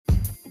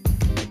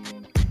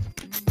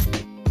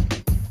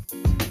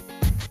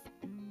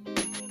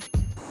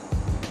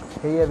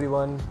Hey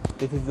everyone,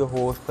 this is your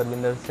host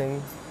Parvinder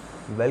Singh.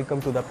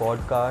 Welcome to the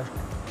podcast.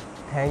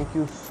 Thank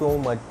you so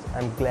much.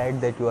 I'm glad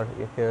that you are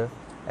here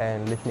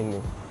and listening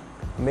me.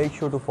 Make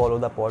sure to follow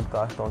the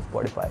podcast on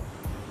Spotify.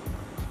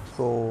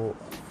 So,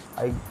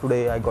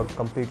 I got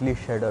completely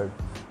shattered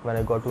when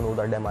I got to know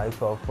the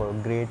demise of a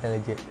great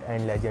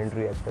and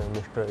legendary actor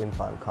Mr.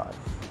 Irfan Khan.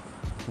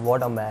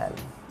 What a man!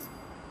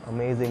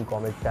 Amazing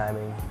comic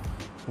timing,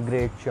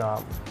 great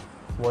charm.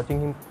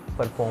 Watching him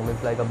perform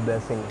is like a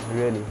blessing,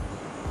 really.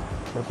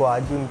 मेरे को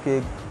आज भी उनकी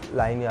एक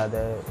line याद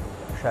है,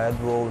 शायद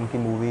वो उनकी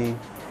मूवी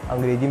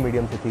अंग्रेज़ी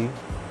मीडियम से थी,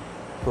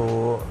 तो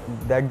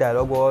दैट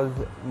डायलॉग वाज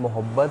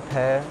मोहब्बत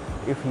है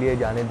इसलिए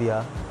जाने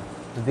दिया,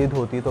 ज़िद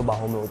होती तो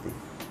बाहों में होती.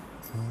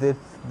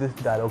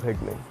 This dialogue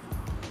hit me.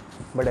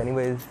 But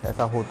anyways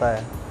ऐसा होता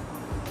है,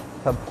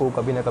 सबको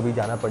कभी ना कभी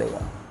जाना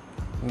पड़ेगा.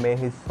 मे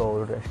his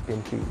soul rest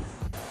in peace.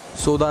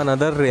 So the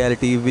another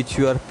reality which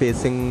you are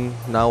facing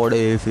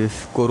nowadays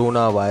is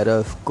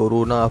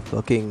corona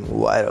fucking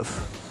virus.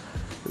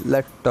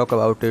 Let's talk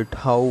about it,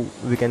 how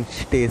we can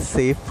stay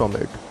safe from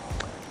it.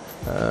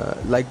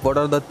 Like what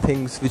are the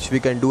things which we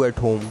can do at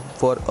home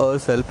for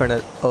ourselves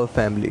and our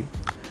family.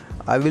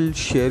 I will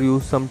share you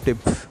some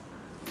tips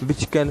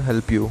which can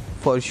help you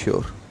for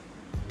sure.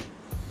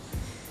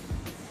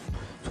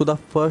 So the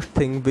first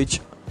thing which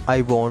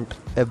I want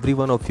every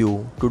one of you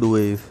to do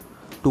is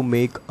to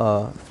make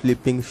a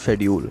sleeping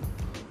schedule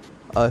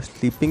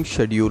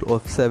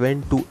of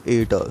 7 to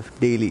 8 hours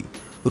daily.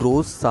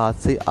 रोज़ 7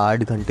 से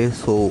 8 घंटे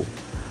सो.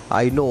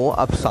 I know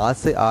आप 7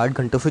 से 8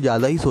 घंटों से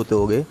ज़्यादा ही सोते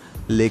होगे,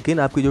 लेकिन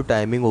आपकी जो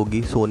टाइमिंग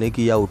होगी सोने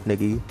की या उठने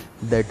की,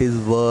 दैट इज़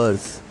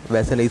वर्स.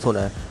 वैसे नहीं सोना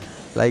है.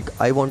 Like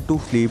I want to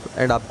sleep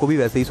and आपको भी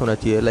वैसे ही सोना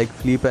चाहिए. Like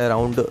sleep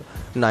around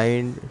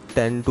 9,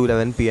 10 to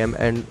 11 PM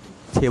and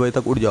 6 बजे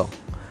तक उठ जाओ.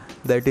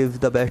 That is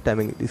the best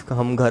timing. इसका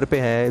हम घर पे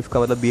हैं, इसका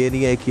मतलब ये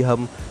नहीं है कि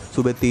हम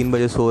सुबह 3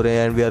 बजे सो रहे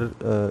हैं एंड वी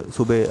आर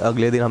सुबह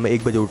अगले दिन हम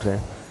 1 बजे उठ रहे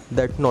हैं.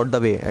 That not the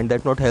way and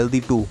that not healthy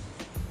to.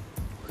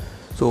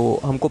 सो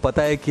हमको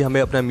पता है कि हमें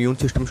अपना इम्यून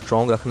सिस्टम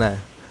स्ट्रॉन्ग रखना है.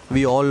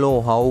 We all know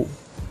how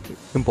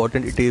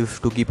important it is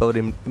to keep our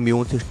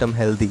immune system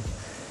healthy.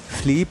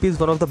 Sleep is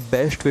one of the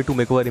best way to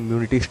make our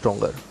immunity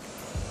stronger.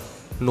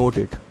 Note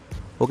it.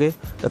 Okay.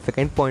 The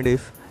second point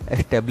is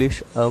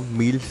establish a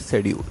meal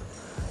schedule.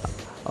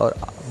 और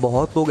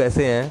बहुत लोग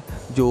ऐसे हैं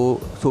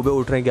जो सुबह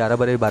उठ रहे हैं 11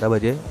 बजे 12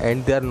 बजे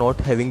and they are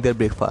not having their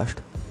breakfast.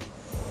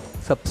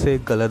 सबसे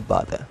गलत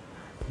बात है.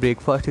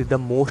 Breakfast is the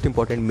most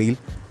important मील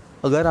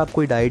अगर आप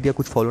कोई डाइट या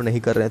कुछ फॉलो नहीं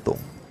कर रहे हैं तो.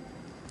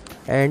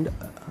 And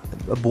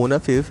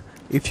bonus is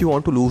if you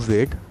want to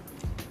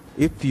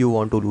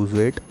lose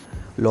weight,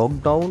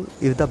 lockdown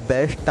is the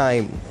best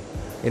time.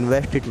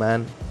 Invest it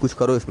man. कुछ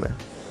करो इसमें.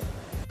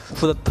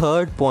 So the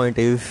third point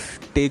is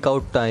take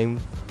out time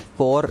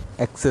for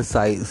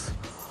exercise.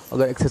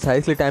 अगर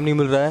एक्सरसाइज के लिए टाइम नहीं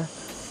मिल रहा है,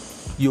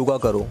 योगा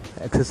करो.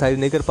 एक्सरसाइज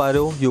नहीं कर पा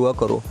रहे हो, योगा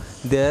करो.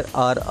 There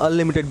are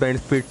unlimited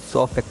benefits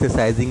of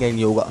exercising and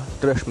yoga.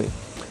 Trust me.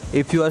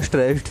 If you are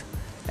stressed,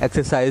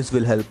 exercise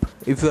will help.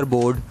 If you are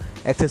bored,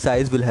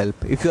 exercise will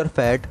help. If you are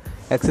fat,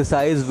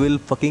 exercise will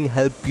fucking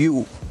help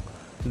you.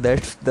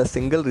 That's the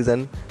single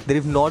reason. There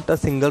is not a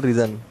single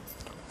reason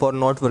for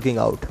not working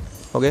out.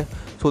 Okay.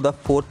 So the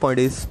fourth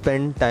point is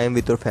spend time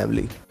with your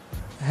family.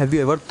 Have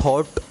you ever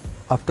thought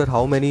after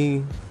how many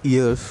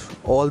years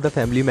all the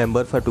family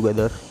members are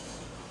together,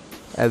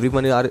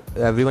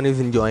 everyone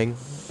is enjoying,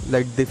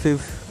 like this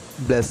is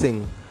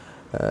blessing.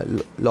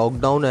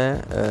 Lockdown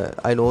है.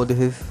 I know this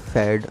is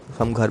sad.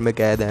 हम घर में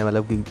कैद हैं,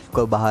 मतलब कि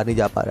कोई बाहर नहीं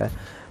जा पा रहा है.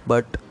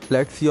 But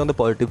let's see on the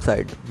positive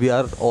side, we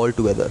are all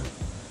together.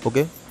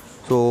 Okay.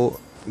 So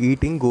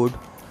eating good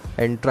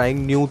and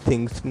trying new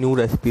things, new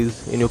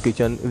recipes in your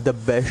kitchen is the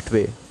best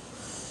way.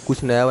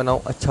 कुछ नया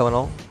बनाओ, अच्छा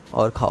बनाओ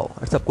और खाओ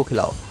और सबको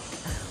खिलाओ.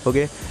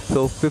 Okay.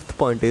 So fifth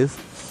point is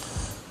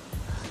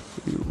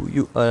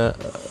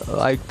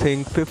I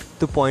think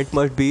fifth point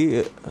must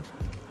be,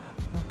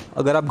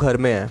 अगर आप घर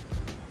में हैं,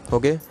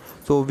 okay,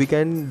 so we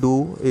can do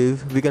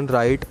is we can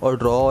write or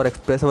draw or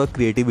express our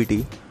creativity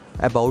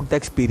about the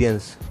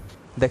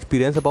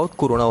experience about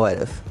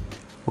coronavirus.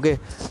 Okay.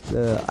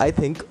 I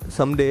think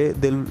someday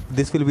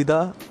this will be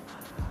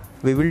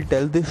we will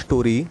tell this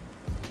story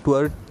to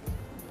our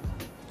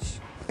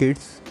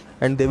kids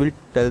and they will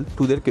tell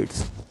to their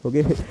kids.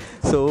 Okay.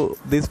 So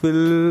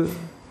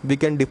we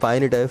can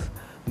define it as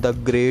the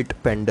great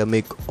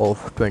pandemic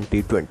of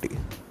 2020.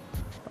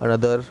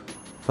 Another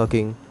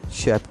fucking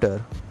chapter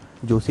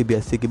जो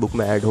CBSE की book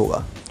में add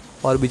होगा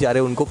और बेचारे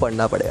उनको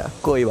पढ़ना पड़ेगा.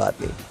 कोई बात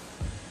नहीं.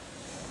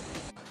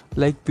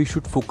 Like we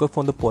should focus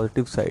on the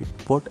positive side.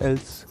 What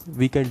else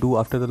we can do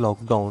after the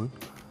lockdown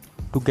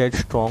to get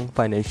strong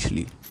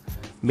financially.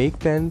 Make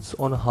plans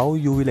on how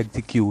you will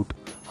execute,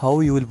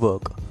 how you will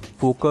work.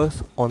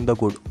 Focus on the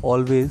good.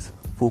 Always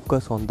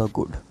focus on the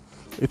good.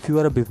 If you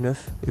have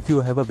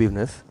a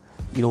business,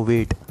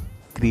 innovate,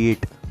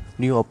 create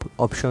new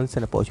options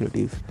and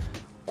opportunities.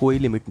 कोई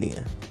limit नहीं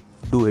है.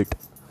 Do it.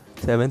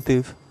 Seventh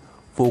is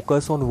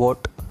focus on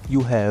what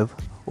you have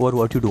or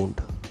what you don't.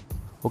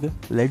 Okay,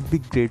 let's be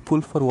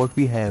grateful for what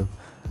we have.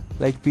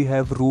 Like we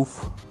have roof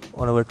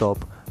on our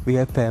top, we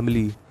have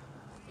family,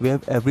 we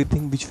have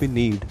everything which we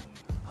need.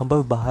 हम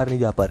बस बाहर नहीं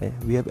जा पा रहे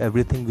हैं. We have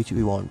everything which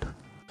we want.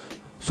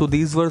 So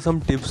these were some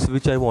tips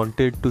which I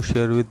wanted to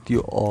share with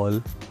you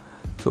all.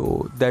 So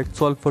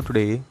that's all for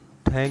today.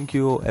 Thank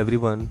you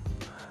everyone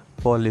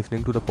for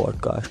listening to the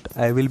podcast.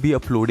 I will be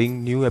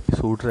uploading new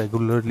episodes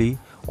regularly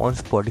on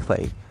Spotify.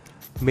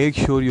 Make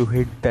sure you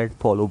hit that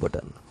follow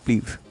button,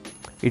 please.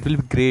 It will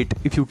be great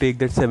if you take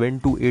that 7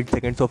 to 8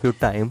 seconds of your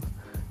time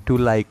to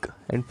like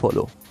and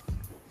follow.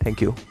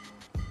 Thank you.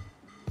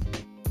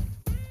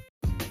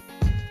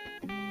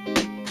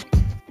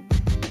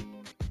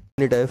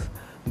 It is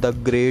the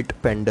great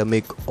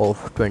pandemic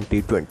of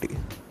 2020.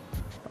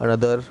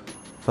 Another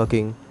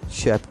fucking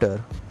chapter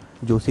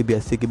जो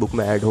CBSE की book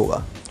में add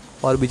होगा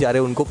और बेचारे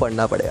उनको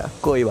पढ़ना पड़ेगा.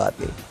 कोई बात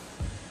नहीं.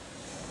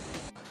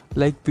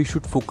 Like we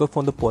should focus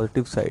on the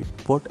positive side.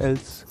 What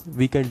else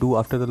we can do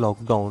after the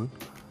lockdown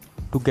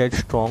to get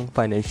strong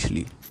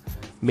financially?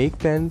 Make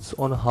plans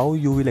on how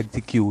you will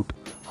execute,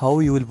 how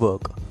you will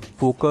work.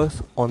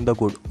 Focus on the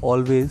good.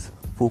 Always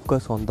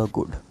focus on the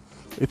good.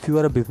 If you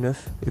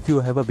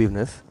have a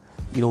business,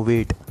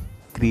 innovate,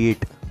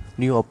 create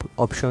new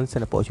options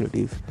and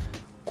opportunities.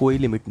 कोई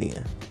limit नहीं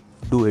है.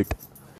 Do it.